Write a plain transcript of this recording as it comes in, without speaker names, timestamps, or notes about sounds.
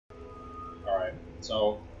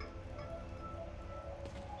So...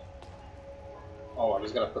 Oh, I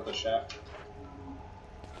just gotta put the shaft.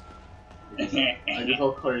 I guess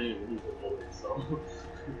I'll clear you easily, so...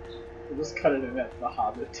 We'll just cut it in at the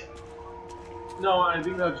Hobbit. No, I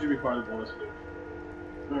think that should be part of the bonus stage.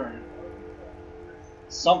 Alright.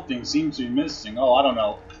 Something seems to be missing. Oh, I don't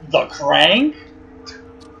know. The crank?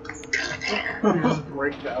 You just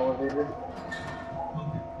break the elevator.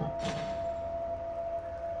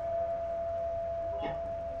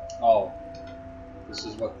 Oh. This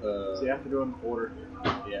is what the... So you have to do it in order.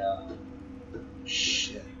 Yeah.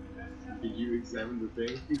 Shit. Did you examine the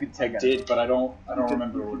thing? You can take I it. did, but I don't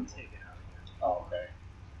remember You what... can take it out. Oh, okay.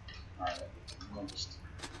 Alright. I'll just...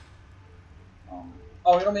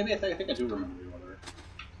 Oh, you know, maybe I think I do remember the order.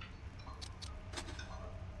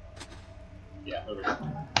 Yeah, there we go.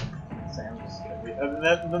 Sam just gonna be...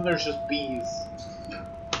 And then there's just bees.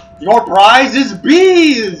 Your prize is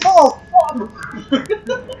bees! Oh, fuck!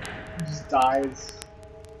 He just dies.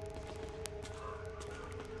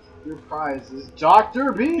 Your prize is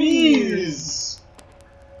Dr. Bees! Bees!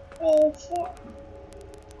 Oh, fuck.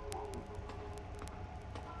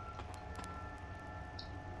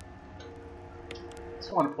 I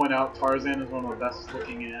just want to point out Tarzan is one of the best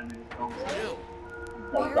looking animated films.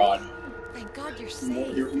 Oh, God. Thank God you're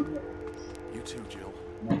safe. You too, Jill.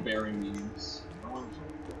 No berry memes.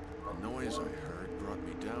 The noise I heard brought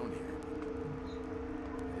me down here.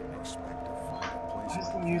 I didn't expect to find a place Why is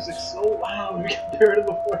like the this. music so loud compared to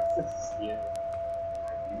the voices? Yeah.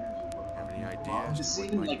 Have any ideas Just what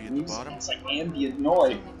seeing might like be at the music, bottom? it's like ambient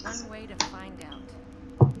noise. One way to find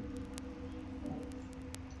out.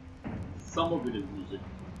 Some of it is music.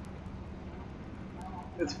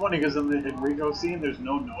 It's funny because in the Enrico scene, there's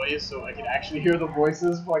no noise, so I can actually hear the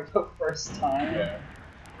voices for like the first time. Yeah.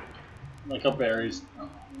 Like how Barry's... Oh,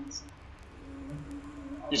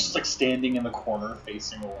 he's just like standing in the corner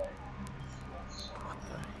facing away. What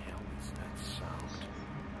the hell is that sound?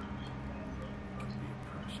 Could be a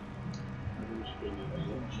person.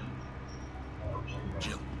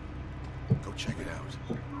 Jill, go check it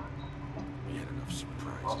out. We had enough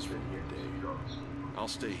surprises for your day. I'll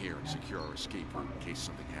stay here and secure our escape route in case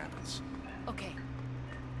something happens. Okay.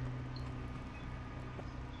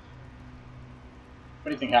 If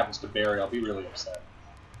anything happens to Barry, I'll be really upset.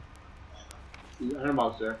 Her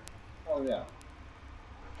mom's there. Oh, yeah.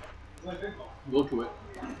 Go to it.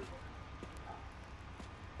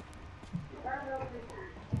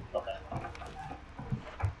 Okay.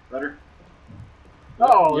 Better?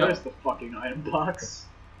 Oh, Yep. there's the fucking item box.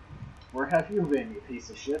 Where have you been, you piece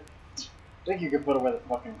of shit? Think you could put away the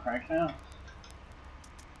fucking crank now?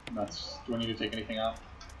 That's... Do I need to take anything out?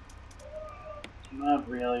 Not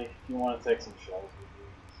really. If you want to take some shells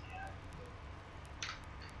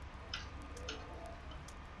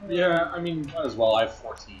with you. Yeah, I mean, Might as well. I have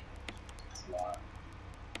 14. That's a lot.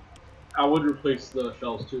 I would replace the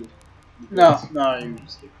shells too. No, you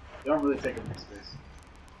just keep. They don't really take up much space.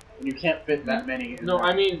 And you can't fit that many in No, there.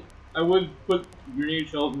 I mean, I would put grenade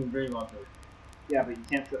shells in the grenade launcher. Yeah, but you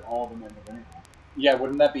can't fit all of them in the grenade. Yeah,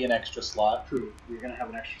 wouldn't that be an extra slot? True. You're gonna have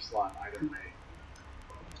an extra slot either way.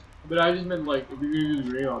 But I just meant like, if you're gonna use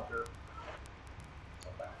the grenade launcher,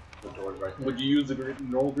 Okay. The door's right there. would you use the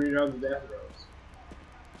normal grenade rounds or the acid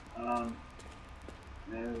rounds?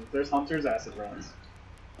 And there's Hunter's acid rounds.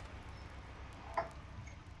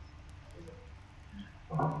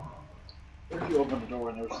 What if you open the door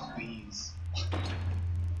and there's just bees?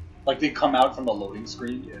 Like they come out from the loading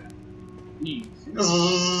screen? Yeah. Bees.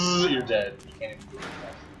 You're dead. You can't even do it.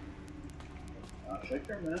 Check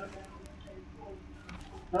your map.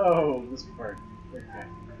 Oh, this part. Okay.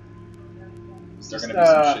 Is there Just, gonna be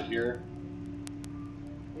some shit here?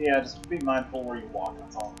 Yeah, just be mindful where you walk,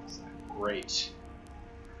 that's all I'm gonna say. Great.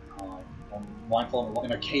 I'm mindful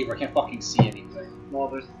in a cave where I can't fucking see anything. Well,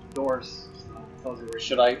 there's doors. Tells you where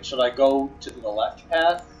Should I go to the left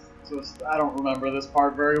path? So I don't remember this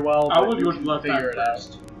part very well. I but would you go to can the left figure it path out.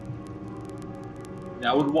 first.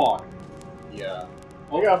 Yeah, I would walk. Yeah.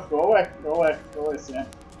 Oh, yeah, go away, go away, go away, Sam.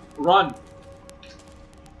 Run.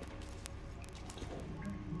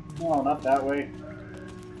 No, not that way.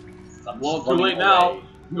 I'm Well, just too running late now. away.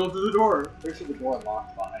 Go through the door. Pretty sure the door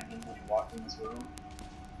locked behind him when you walked in this room.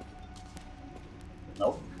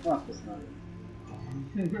 Nope. No, it's not.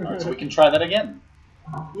 Alright, so we can try that again.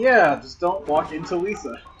 Yeah, just don't walk into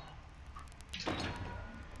Lisa.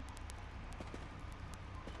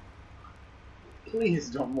 Please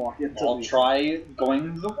don't walk into I'll Lisa. try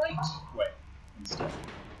going the right way instead.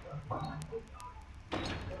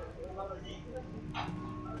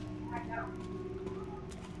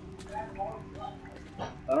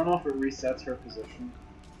 I don't know if it resets her position.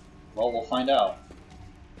 Well, we'll find out.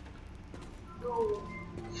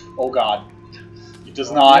 Oh god. It does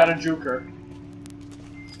We not. gotta juke her.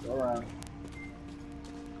 Go around.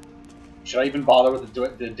 Should I even bother with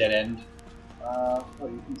the dead end? Oh,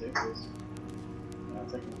 you can take this. I'll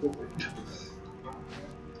take it quickly.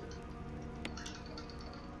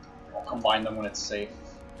 I'll combine them when it's safe.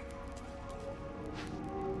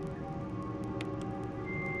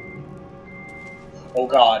 Oh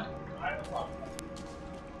god.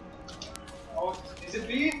 Oh, is it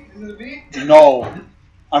B? Is it a B? No.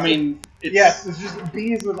 I mean, it's... Yes, it's just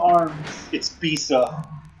bees with arms. It's Bisa.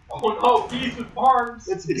 Oh no, B's with arms!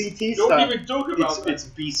 It's BT Don't stuff. even joke about that. It's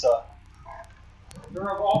Bisa. They're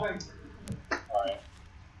evolving. Alright.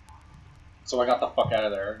 So I got the fuck out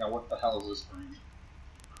of there. Now what the hell is this thing?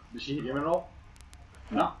 Did she hit him at all?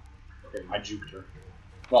 No. Okay. I juked her.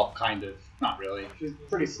 Well, kind of. Not really. She's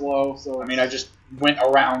pretty slow, so I mean, I just went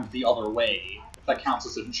around the other way. If that counts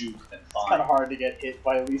as a juke, then it's fine. kind of hard to get hit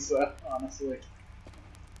by Lisa, honestly.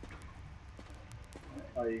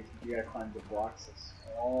 Oh, you gotta climb the blocks.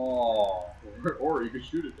 Oh. Or you could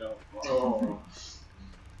shoot it down. Oh. Is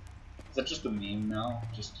that just a meme now?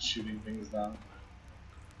 Just shooting things down?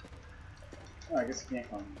 Oh, I guess you can't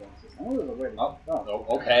climb the blocks. I know there's a way to... Oh,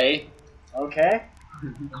 okay. Okay. I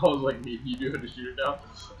was like, maybe you do have to shoot it down.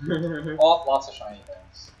 Oh, lots of shiny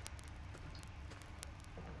things.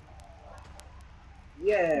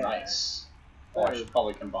 Yeah. Nice. Oh, I should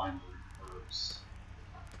probably combine herbs.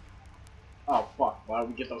 Oh, fuck. Why don't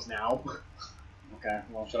we get those now? Okay,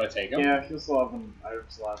 well... Should I take them? Yeah, you'll still have them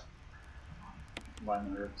herbs left.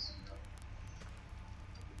 Combine the herbs.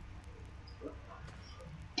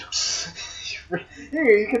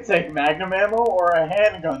 You could take magnum ammo or a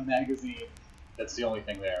handgun magazine. That's the only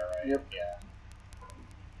thing there, right? Yep. Yeah.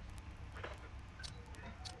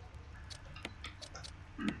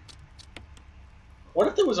 What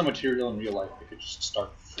if there was a material in real life that could just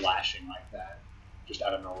start flashing like that? Just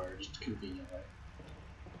out of nowhere, just conveniently.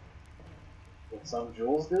 Would some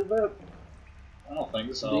jewels do that? I don't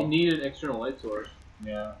think so. They need an external light source.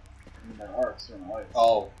 Yeah. I mean, there are certain lights.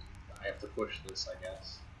 Oh, I have to push this, I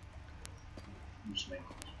guess. I'm just making,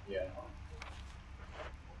 yeah.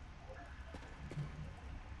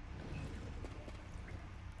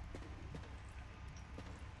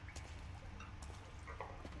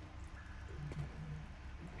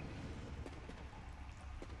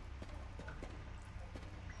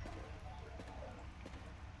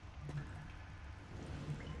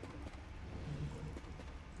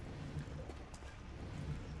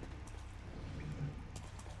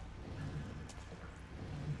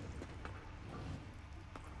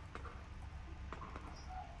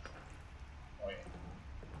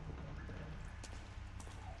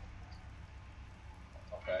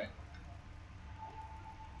 Okay.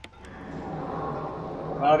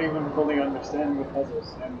 Without even fully understanding the puzzle,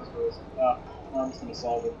 Sam just goes, I'm just gonna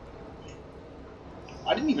solve it.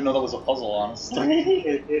 I didn't even know that was a puzzle, honestly.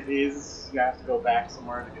 It is. You have to go back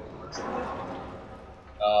somewhere to get the rest of it.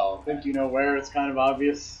 Oh. I think you know where, it's kind of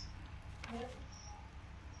obvious.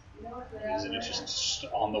 Isn't it just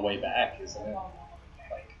on the way back, isn't it?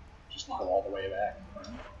 Like, just go all the way back.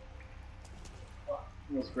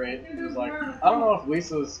 It was great. It was like, I don't know if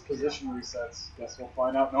Lisa's position resets. Guess we'll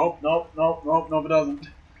find out. Nope, it doesn't.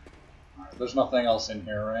 There's nothing else in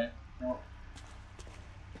here, right? Nope.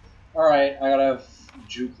 Alright, I gotta have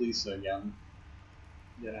Juke Lisa again.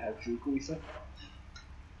 You gotta have Juke Lisa?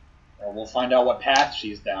 Well, we'll find out what path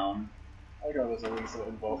she's down. I go as a Lisa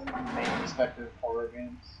in both main respective horror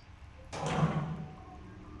games.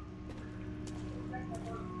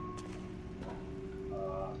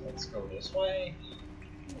 Let's go this way.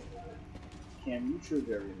 Cam, you chew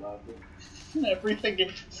very loudly. Everything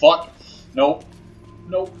fuck. Nope.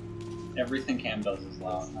 Nope. Everything Cam does is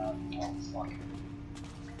loud. Oh, fuck.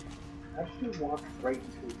 How did you walk right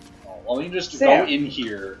into it? Oh, well, you just Sam. go in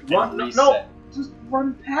here and Run, reset. no, just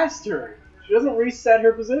run past her. She doesn't reset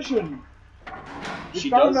her position. She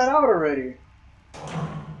You found does. that out already.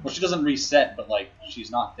 Well, she doesn't reset, but, like,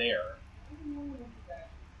 she's not there.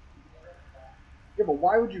 Yeah, but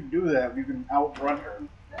why would you do that when you can outrun her?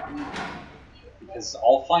 Because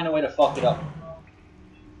I'll find a way to fuck it up.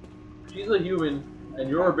 She's a human, and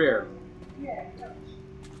you're a bear.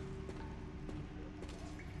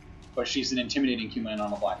 But she's an intimidating human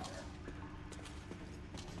on a black bear.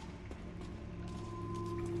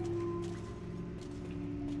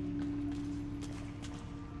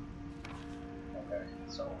 Okay,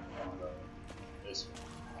 so I'll go this way.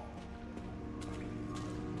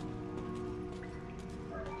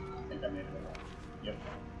 Alright, I think I made it. Yep.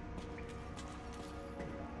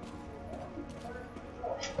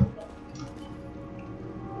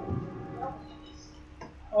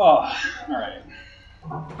 Oh, alright.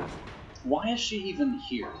 Why is she even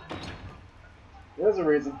here? There's a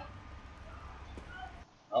reason.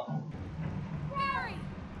 Oh.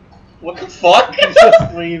 What the fuck? He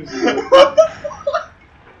just leaves you. What the fuck?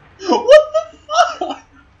 What the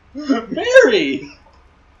fuck? Mary!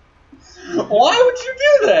 Why would you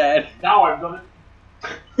do that? Now I've done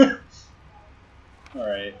it.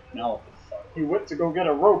 Alright, now what the fuck? He went to go get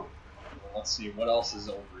a rope. Well, let's see, what else is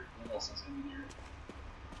over? What else is in here?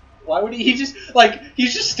 Why would he just, like,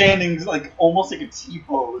 he's just standing, like, almost like a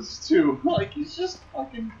T-pose, too. Like, he's just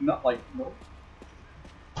fucking, not like, nope.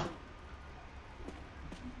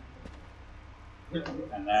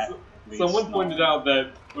 And that Someone pointed out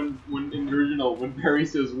that when in the original, when Perry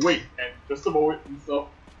says "wait" and "just a moment" and stuff,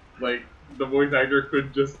 like the voice actor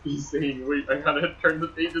could just be saying "wait." I gotta turn the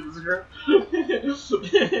page of the script.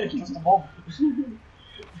 Just a moment.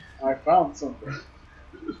 I found something.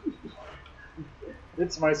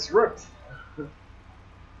 It's my script.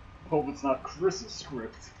 Hope it's not Chris's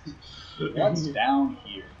script. What's down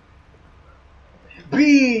here?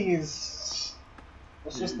 Bees!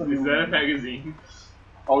 That's just the Is new that a one. magazine?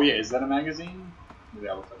 Oh yeah, is that a magazine? Maybe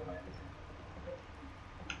that looks like a magazine.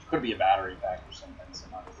 Could be a battery pack or something.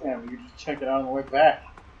 Yeah, but you just check it out on the way back.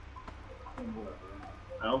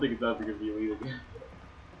 I don't think it's that big of a deal either.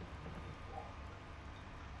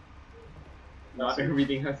 Not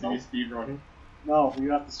everything has to be speedrunning. No, you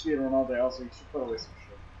have to speed run all day. Also, you should put away some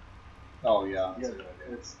shit. Oh yeah, Yeah, that's a good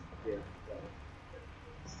idea. it's yeah.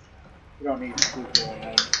 You don't need food going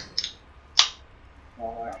on.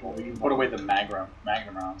 Oh, actually, you Put away the Magnum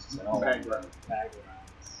rounds. Is it? Oh, Magnum. bag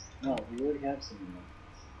rounds. No, we already have some of them.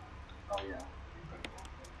 Oh yeah.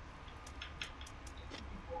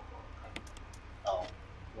 Oh.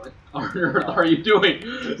 What are you doing?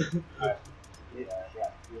 Yeah.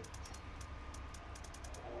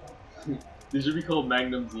 These should be called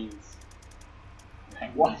Magnum zines.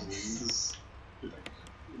 What? Zines. You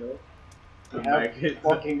know? The We have magnet.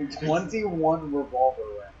 fucking 21 revolver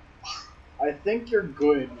rounds. I think you're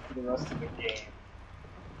good for the rest of the game.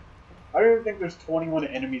 I don't even think there's 21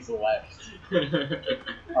 enemies left.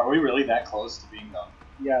 Are we really that close to being done?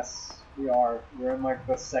 Yes, we are. We're in like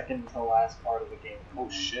the second to last part of the game. Oh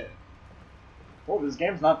shit. Well, this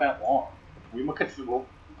game's not that long.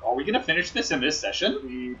 Are we gonna finish this in this session?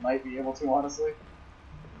 We might be able to, honestly.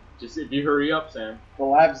 Just if you hurry up, Sam. The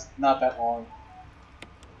lab's not that long.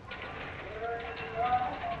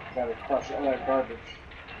 Gotta crush all that garbage.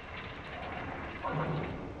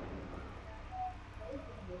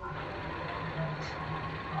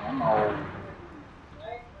 I don't know.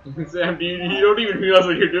 Sam, you don't even realize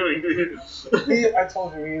what you're doing, do you? I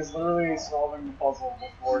told you, he's literally solving the puzzle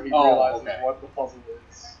before he Oh, realizes okay. what the puzzle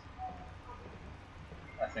is.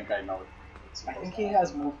 I think I know what it's I supposed think to he be.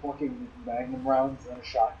 has more fucking magnum rounds than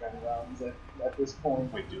shotgun rounds at this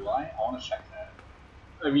point. Wait, do I? I want to check that.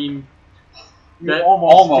 I mean, You that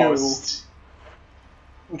almost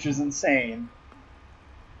do, which is insane.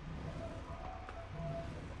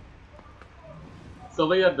 stuff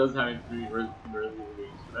like that does happen to me in Resident Evil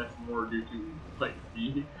games, but that's more due to like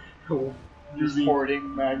me using.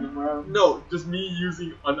 Hoarding magnum rounds. No, just me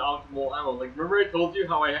using unoptimal ammo. Like, remember I told you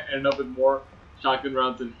how I ended up with more shotgun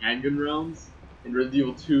rounds than handgun rounds in Resident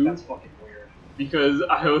Evil 2? That's fucking weird. Because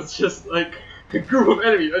I was just like, a group of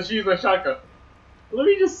enemies, I should use my shotgun. Let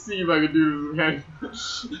me just see if I can do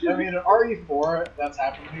this with I mean, in RE4, that's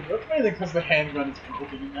happened to me, but it's mainly because the handgun is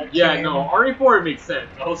broken in that Yeah, game. no, RE4 it makes sense.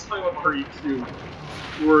 I was talking about RE2,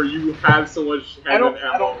 where you have so much handgun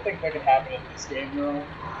ammo. I don't think that could happen in this game, though. You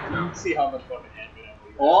can see how much fucking handgun ammo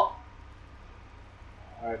you have. Oh!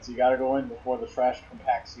 Alright, so you gotta go in before the trash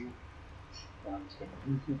compacts you. No, I'm just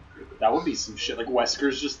kidding. That would be some shit. Like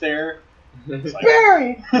Wesker's just there. It's like,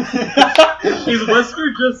 Barry! Is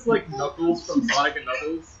Wesker just like Knuckles from Sonic and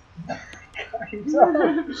Knuckles?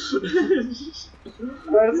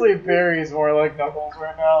 Honestly, Barry's more like Knuckles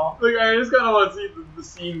right now. Like, I just kind of want to see the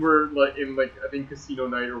scene where, like, in, like, I think Casino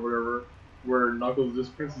Night or whatever, where Knuckles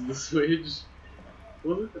just presses the switch.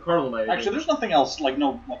 What was it? The Carnival Night. I actually, think. there's nothing else, like,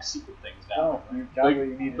 no, like, secret things down No, there. you got Like, what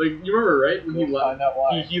you needed. like, you remember, right? When he We'll laughed, find out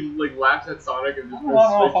why. he like laughs at Sonic and just I don't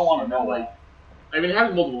know if I switch, want to and know, then, like, I mean, it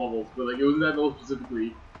happened multiple levels, but like it wasn't that level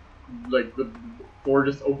specifically. Like the door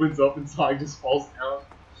just opens up and Sonic just falls down.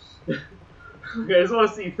 Okay, I just want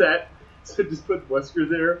to see that. So just put Wesker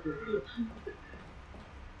there.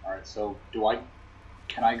 Alright, so,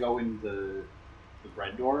 can I go in the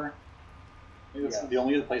bread door? I think that's Yeah. the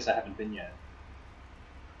only other place I haven't been yet.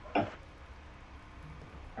 Can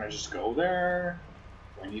I just go there?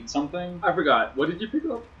 Do I need something? I forgot. What did you pick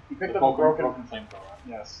up? You picked up a broken flamethrower.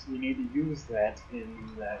 Yes, you need to use that in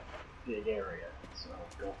that big area. So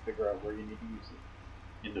go figure out where you need to use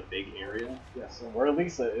it. In the big area? Yes, so where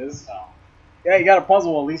Lisa is. Oh. Yeah, you got a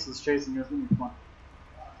puzzle while Lisa's chasing you. It's gonna be fun.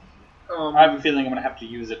 I have a feeling I'm gonna have to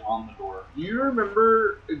use it on the door. Do you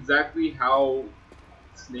remember exactly how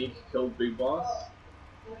Snake killed Big Boss?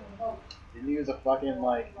 Didn't you use a fucking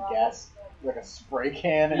like gas, like a spray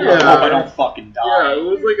can? Yeah. I hope I don't fucking die. Yeah, it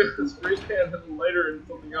was like a spray can and a lighter and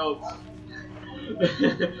something else.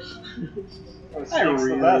 I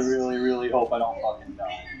really hope I don't fucking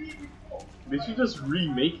die. They should just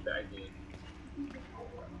remake that game.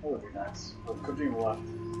 That would be nice. But Kojima left.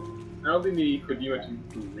 I don't think they need Kojima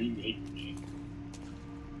to remake the game.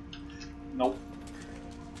 Nope.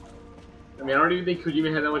 I mean, I don't even think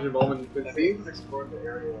Kojima had that much involvement with Have you explored the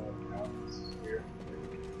area now? This is weird.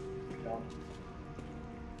 No.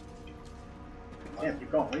 Damn,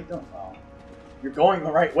 keep going. What are you doing? Oh. You're going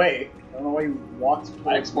the right way. I don't know why you walked.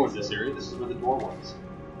 I explored this area. This is where the door was.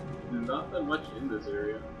 There's not that much in this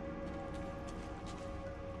area.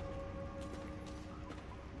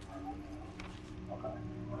 Okay.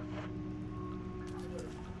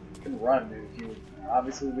 You can run, dude. If you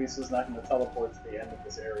obviously Lisa's not going to teleport to the end of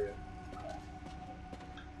this area.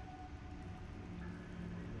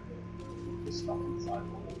 Just stuck inside the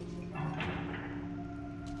hole.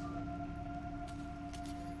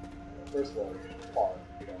 First of all, you should pause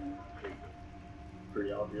if you don't need to.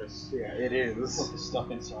 Pretty obvious. Yeah, it is. It's stuck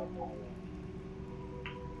inside the hole.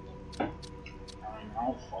 I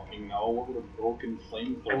don't fucking know. What would a broken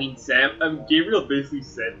flamethrower? I mean, Gabriel basically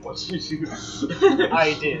said what you do.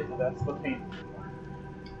 I did. That's the pain.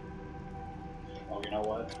 Oh, you know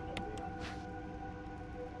what?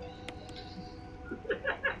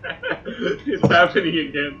 It's happening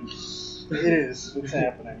again. It is. It's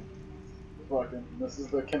happening. Fucking. This is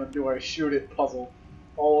the do I shoot it puzzle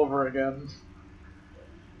all over again.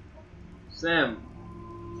 Sam,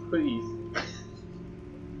 please.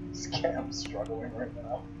 I'm struggling right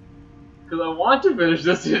now. Because I want to finish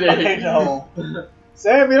this today. I know.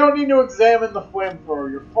 Sam, you don't need to examine the flamethrower.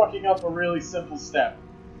 You're fucking up a really simple step.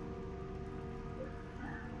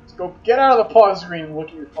 Just go get out of the pause screen and look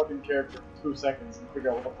at your fucking character for 2 seconds and figure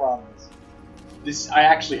out what the problem is. I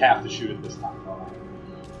actually have to shoot it this time, don't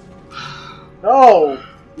I? No!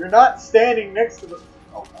 You're not standing next to the...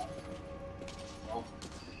 Oh, no. Well,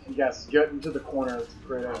 Yes, get into the corner. It's a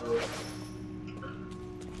great idea.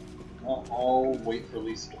 I'll wait for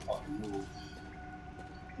Lisa to fucking move.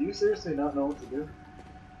 Do you seriously not know what to do?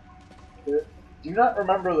 Do you not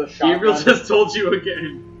remember the shotgun? Gabriel just told you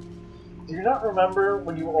again. Do you not remember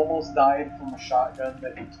when you almost died from a shotgun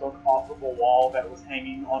that you took off of a wall that was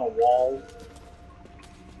hanging on a wall?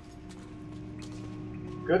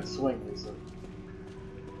 Good swing, Lisa.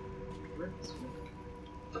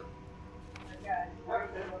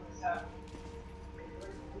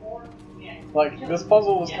 Like, this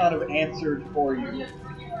puzzle was kind of answered for you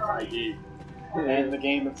I gave. in the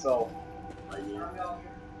game itself. I gave.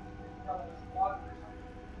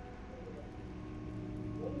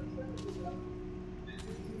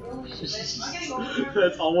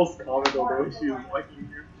 That's almost comical the way she's liking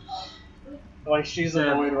you. Like, she's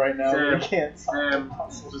Sam, annoyed right now. Sam, We can't solve the Sam,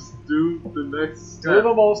 puzzle. just do the next step. Do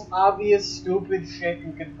the most obvious, stupid shit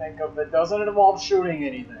you can think of that doesn't involve shooting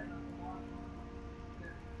anything.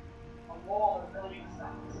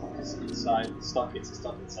 It's inside, it's stuck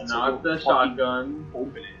inside. Not So the fucking shotgun.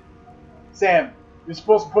 Open it. Sam, you're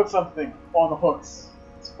supposed to put something on the hooks.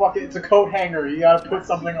 It's a coat hanger. You gotta put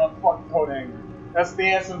something on the fucking coat hanger. That's the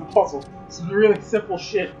answer to the puzzle. It's really simple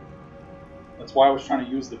shit. That's why I was trying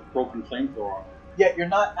to use the broken flamethrower. Yet you're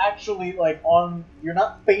not actually like on. You're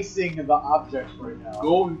not facing the object right now.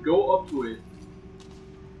 Go up to it.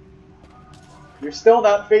 You're still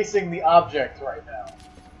not facing the object right now.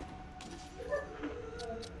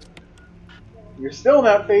 You're still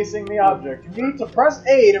not facing the object. You need to press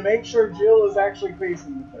A to make sure Jill is actually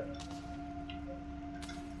facing the thing.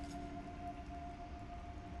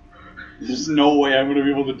 There's no way I'm gonna be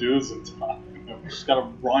able to do this in time. I've just gotta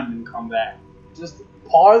run and come back. Just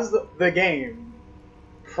pause the game,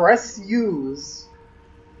 press use,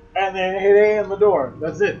 and then hit A on the door.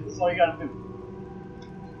 That's it. That's all you gotta do.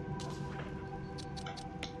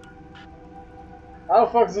 How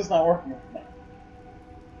the fuck is this not working?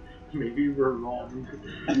 Maybe we're wrong.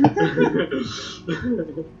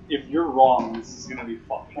 If you're wrong, this is gonna be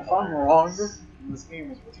fucking If I'm wrong, this game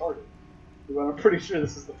is retarded. But I'm pretty sure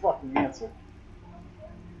this is the fucking answer.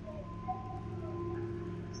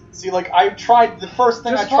 See, like, I tried, the first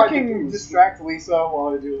thing Just I tried to fucking do was... distract Lisa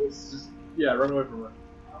while I do this. Yeah, run away from her.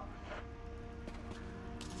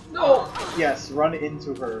 No! Yes, run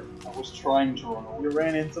into her. I was trying to run away. You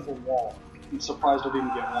ran into the wall. I'm surprised I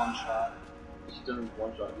didn't get one shot. She doesn't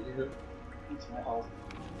one shot you. It's my health.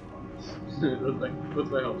 What's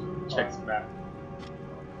my health? Checks back.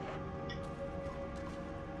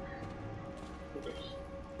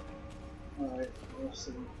 Alright, let's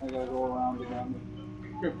see. I gotta go around again.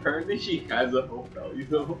 Apparently she has a health value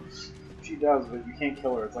though. She does, but you can't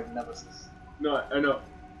kill her. It's like Nemesis. No, I know.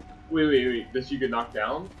 Wait. Does she get knocked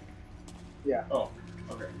down? Yeah. Oh,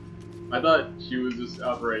 okay. I thought she was just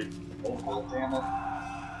outright. Oh, damn it.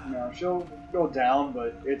 No, she'll go down,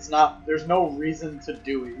 but it's not. There's no reason to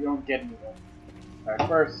do it. You don't get anything. Alright,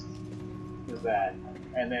 first is that,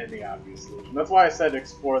 and then the obvious solution. That's why I said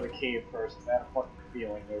explore the cave first. 'Cause I had a fucking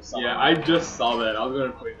feeling there was something. Yeah, I just saw that. I was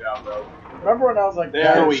gonna point it out though. Remember when I was like,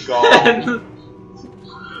 There we go.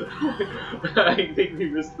 I think we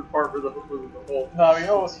missed the part where the hook was in the hole. No, you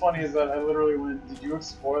know what's funny is that I literally went, did you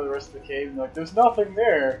explore the rest of the cave? And like, there's nothing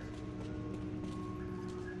there.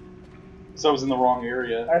 So I was in the wrong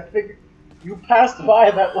area. I figured you passed by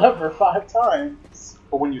that lever 5 times.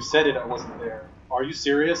 But when you said it, I wasn't there. Are you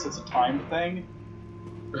serious? It's a time thing?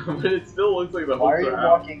 But it still looks like the Why are hooks you are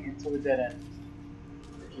out. walking into a dead end?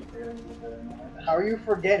 I keep forgetting there's a dead end. How are you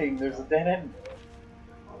forgetting there's a dead end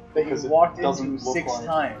that Because you it walked doesn't into look 6 like-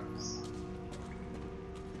 times?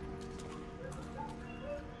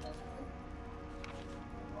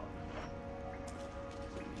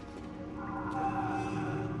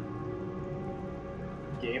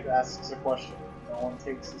 Gabe asks a question. No one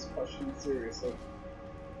takes his question seriously.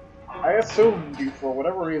 I assumed you, for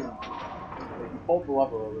whatever reason, that you pulled the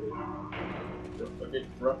lever over there. Okay,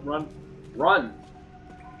 run!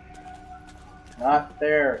 Not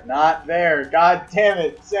there, not there. God damn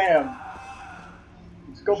it, Sam.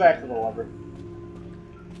 Just go back to the lever.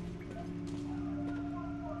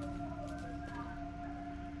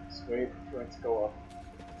 Just wait for it to go up.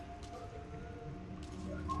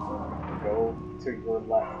 Go to your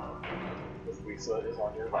left. Because Lisa is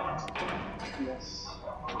on your left. Yes.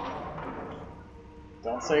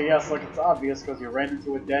 Don't say yes like it's obvious because you ran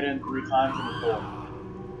into a dead end 3 times in the door.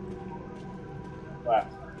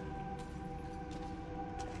 Left.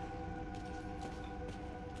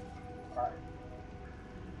 Alright.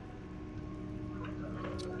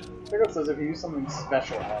 I think it says if you use something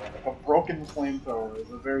special on it, like a broken flamethrower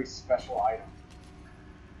is a very special item.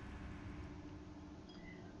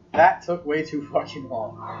 That took way too fucking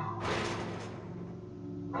long.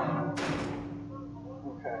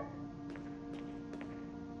 Okay.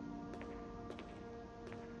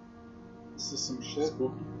 This is some shit.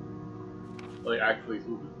 Spooky. Like, actually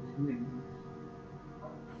spooky.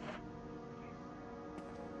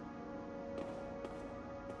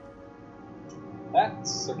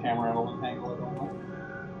 That's a camera element angle I don't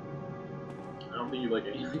like. I don't think you like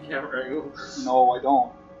any of the camera angles. No, I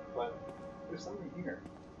don't. But There's something here.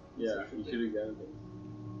 Yeah, you should have gotten it.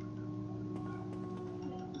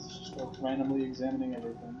 it's just like randomly examining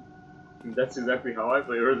everything. That's exactly how I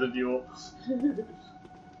play Resident Evil.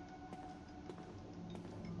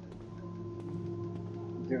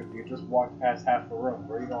 Dude, you just walked past half the room.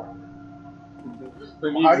 Where are you going?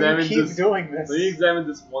 Let me How do you examine keep this. doing this? Let me examine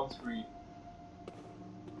this one screen.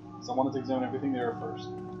 So I wanted to examine everything there first.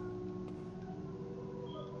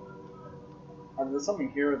 There's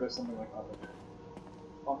something here, or there's something like over there.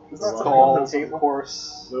 Fuck, Is this that is something on the balls, of table?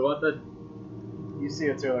 course. What about that? You see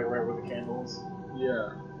it too, like right where the candle is Yeah.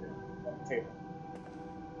 on the table.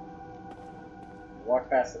 Walk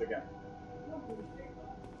past it again.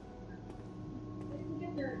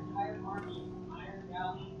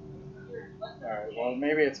 Alright, well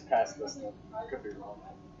maybe it's past this then. I could be wrong.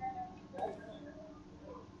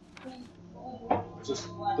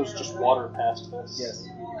 There's just water past this. Yes,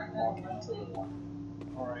 you can walk into the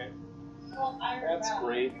one. Alright. That's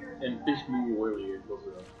great. And fish move away when you get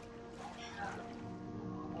closer up.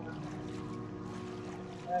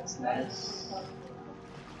 That's nice.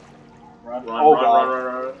 Run. Run, Oh, run, God. run,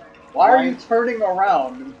 run, run. Why are you turning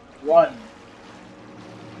around? Run.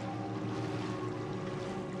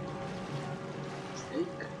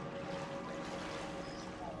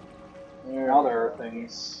 Now there are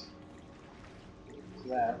things.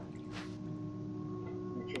 That.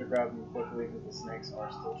 Make sure to grab them quickly because the snakes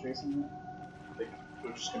are still chasing you.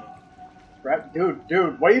 They're just gonna. Grab,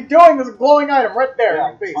 dude, what are you doing? There's a glowing item right there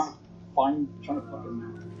Yeah, in your face. trying to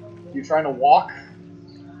fucking. You trying to walk?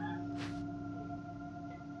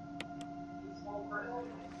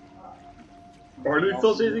 Are they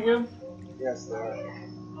still chasing him? Yes, they are.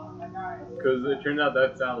 Because it turned out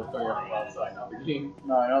that sound was coming from outside, not the game.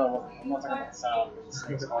 No, I know that wasn't. I'm not talking about sound. The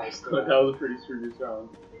snakes are But still. that was a pretty serious sound.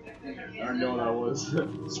 I don't know what that was.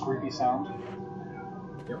 It's creepy sound.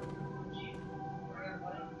 Yep.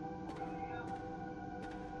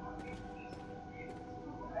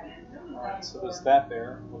 Alright, so there's that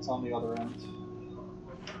there. What's on the other end?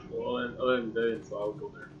 Well, then, other than that, so I'll go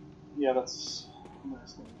there. Yeah, that's...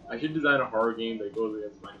 I should design a horror game that goes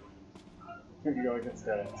against my Here you go against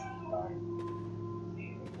that.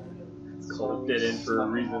 It's called Dead End for a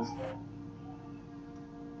reason.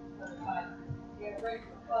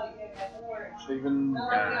 Should even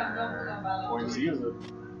going to use it.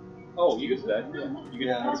 Oh, you use that. Yeah. You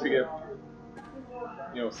can pick up.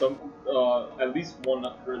 You know, some at least one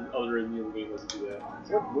other in the game doesn't do that. Is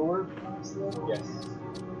that lure? Yes.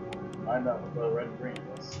 I know, the red and green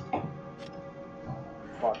is.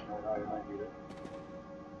 Fuck, now you might need it.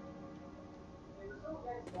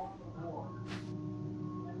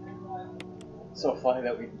 So funny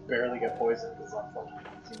that we barely get poisoned because I'm fucking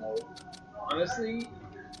easy mode. Honestly,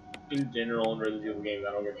 in general in Resident Evil games,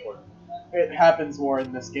 I don't get poisoned. It happens more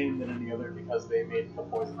in this game than any other because they made the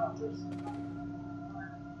poison hunters.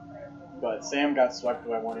 But Sam got swiped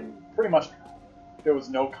by one and pretty much there was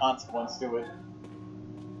no consequence to it.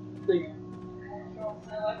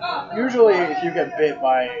 Usually if you get bit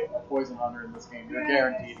by a poison hunter in this game, you're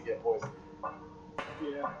guaranteed to get poisoned.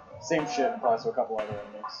 Yeah. Same shit applies to a couple other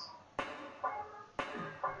enemies.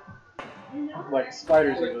 Like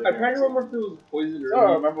spiders are really I'm trying to remember if it was poison or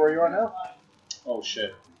Oh, remember where you are now? Oh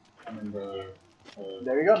shit. I'm in the...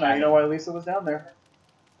 There you go, now you know why Lisa was down there.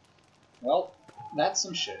 Well, that's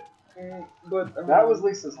some shit. But That was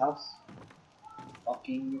Lisa's house.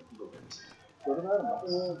 Fucking good. Go to that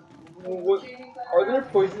house. What, are there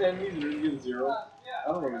poison enemies in Resident Evil 0? I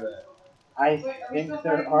don't remember that. I think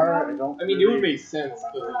there are, I don't... I mean, it would make sense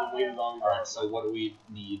because of the way the zombies Alright, so what do we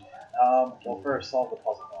need? Well first, solve the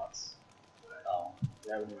puzzle box. Oh.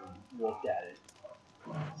 We haven't even looked at it.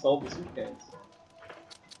 solve the suitcase.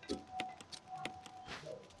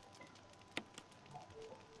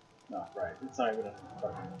 No, right. It's not even a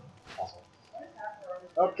fucking puzzle.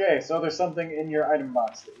 Okay, so there's something in your item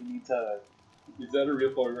box that you need to... Is that a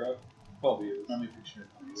real photograph? Probably is. Let me picture it.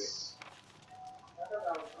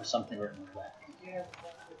 There's something written on the back.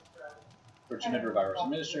 Virus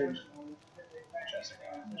administered. Jessica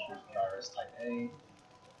administered virus type A.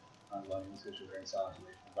 Unlocking switches during cell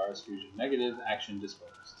activation. Virus fusion negative. Action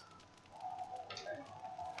disposed. Okay.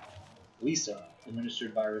 Lisa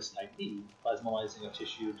administered virus type B. Plasmalizing of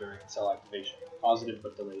tissue during cell activation. Positive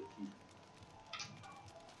but delayed fusion.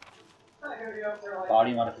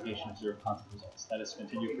 Body modification observed constant results. Status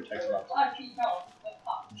continued protective observation.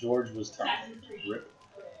 George was terminated. RIP.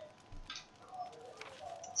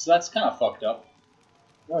 So that's kind of fucked up,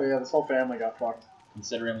 Oh yeah, this whole family got fucked.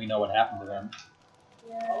 considering we know what happened to them.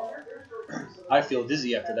 I feel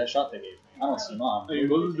dizzy after that shot they gave me. I don't see Mom. Hey,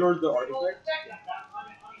 was George the architect?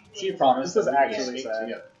 She promised This is that we would actually escape sad.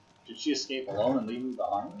 together. Did she escape alone and leave me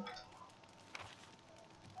behind?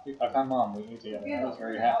 I found Mom leaving me together. I was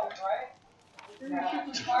very happy.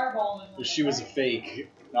 But she was a fake,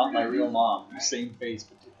 not my real mom. Same face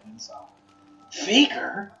but different inside.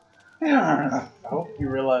 Faker? I hope you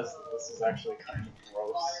realize that this is actually kind of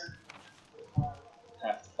gross.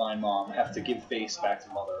 Have to find Mom. Have to give face back to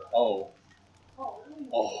Mother. Oh.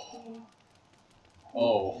 Oh.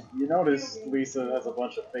 Oh. You notice Lisa has a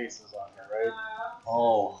bunch of faces on her, right?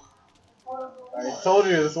 Oh. I told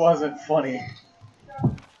you this wasn't funny.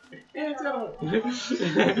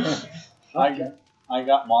 I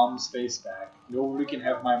got Mom's face back. Nobody can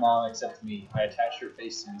have my mom except me. I attach her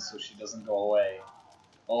face to me so she doesn't go away.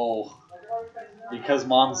 Oh. Because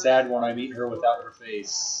Mom's sad when I meet her without her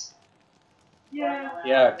face.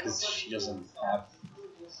 Yeah, because she doesn't have...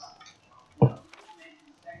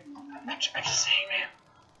 I'm just saying, man.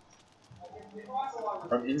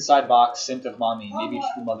 From inside box, scent of mommy, maybe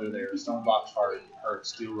true mother there. Stone box heart,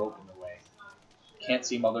 steel rope in the way. Can't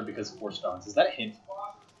see mother because of 4 stones. Is that a hint?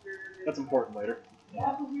 That's important later.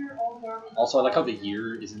 Yeah. Also, I like how the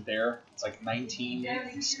year isn't there. It's like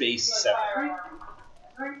 19 space 7.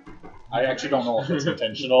 I actually don't know if it's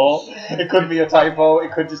intentional. It could be a typo.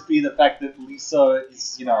 It could just be the fact that Lisa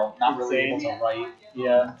is, you know, not really able to write.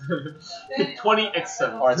 Yeah.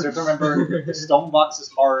 20x7. Alright, so you have to remember, the stone box is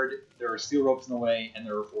hard, there are steel ropes in the way, and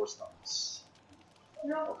there are 4 stones.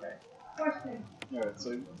 Okay. Alright,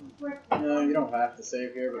 so you don't have to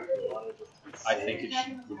save here, but if you want to just I think it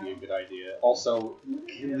would be a good idea. Also,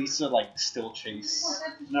 can Lisa, like, still chase?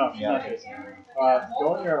 No, she's not chasing.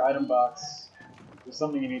 Go in your item box. There's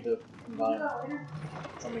something you need to combine.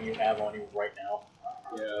 Something you have on you right now.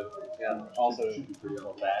 Yeah. Also, Should be pretty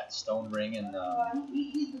cool. That stone ring and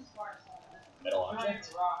metal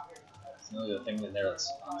object. It's the only thing in there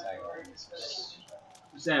that's antagonizing.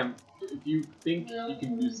 Sam, if you think you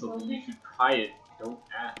can do something, you should try it. Don't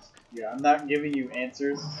ask. Yeah, I'm not giving you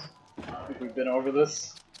answers. If we've been over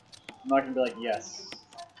this, I'm not gonna be like, yes.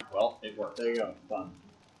 Well, it worked. There you go, done.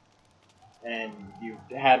 And you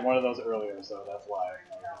had one of those earlier, so that's why.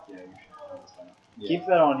 Yeah, you should understand. Yeah. Keep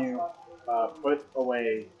that on you. Put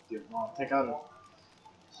away. Take out a.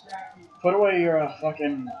 Put away your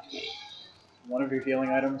fucking one of your healing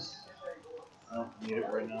items. I don't need it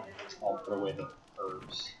right now. I'll put away the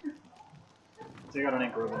herbs. Take out an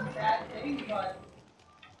ink ribbon.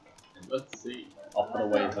 Let's see. I'll put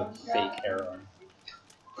away the fake heroin.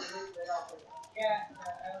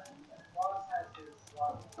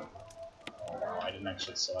 Oh wow, I didn't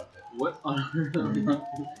actually select it. What on earth?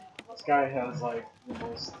 This guy has like the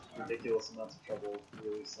most ridiculous amounts of trouble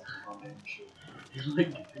really something on name shit.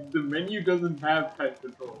 Like, the menu doesn't have type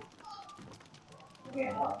control.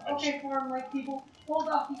 Okay, farm like people, hold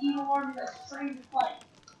off the evil army that's trained to fight.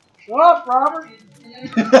 Shut up, Robert!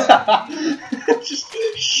 Just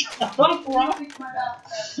shut up, Robert.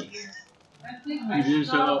 You didn't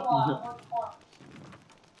shut up.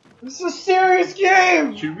 This is a serious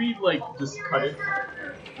game! Should we, like, just cut it?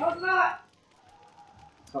 How's that?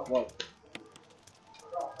 Cut what?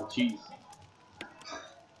 The cheese.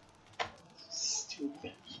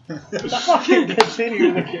 Stupid. Fucking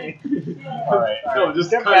continue the game. Alright. No,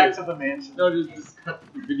 just Get cut back it. to the mansion. No, just cut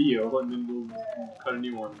the video and then we'll cut a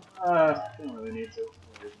new one. Don't really need to.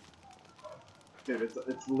 Dude,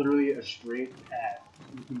 it's literally a straight path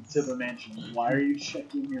to the mansion. Why are you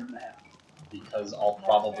checking your map? Because I'll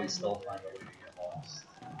probably still find a way to get lost.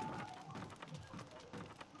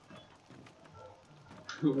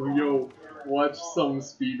 Yo, watch some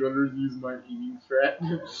speedrunners use my aiming strat.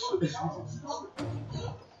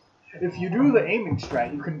 If you do the aiming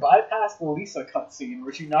strat, you can bypass the Lisa cutscene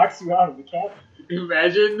where she knocks you out of the cabin.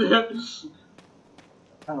 Imagine. I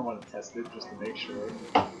kind of want to test it just to make sure.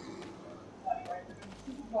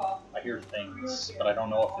 I hear things, but I don't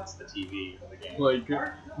know if it's the TV or the game. Like,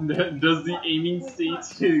 does the aiming state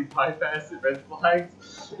to bypass red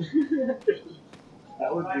flags?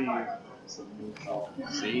 That would be some new Oh,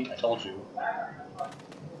 see? I told you.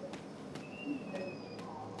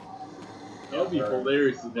 That would be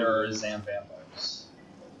hilarious. If There are Zam vampires.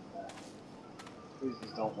 Please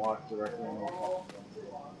just don't walk directly in the wall.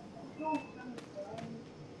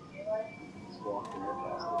 Just walk right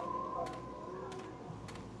past it.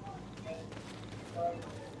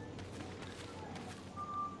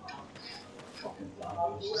 Fucking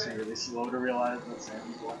zombies. Just really slow to realize that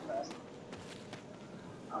Sam's walking past.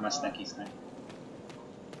 I'm a snacky snake.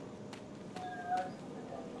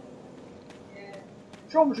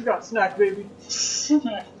 Show 'em what you got, snack baby.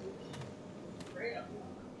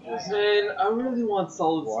 Man, I really want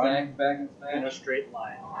solid What? snack back in In a straight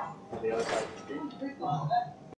line. To the other side of the street.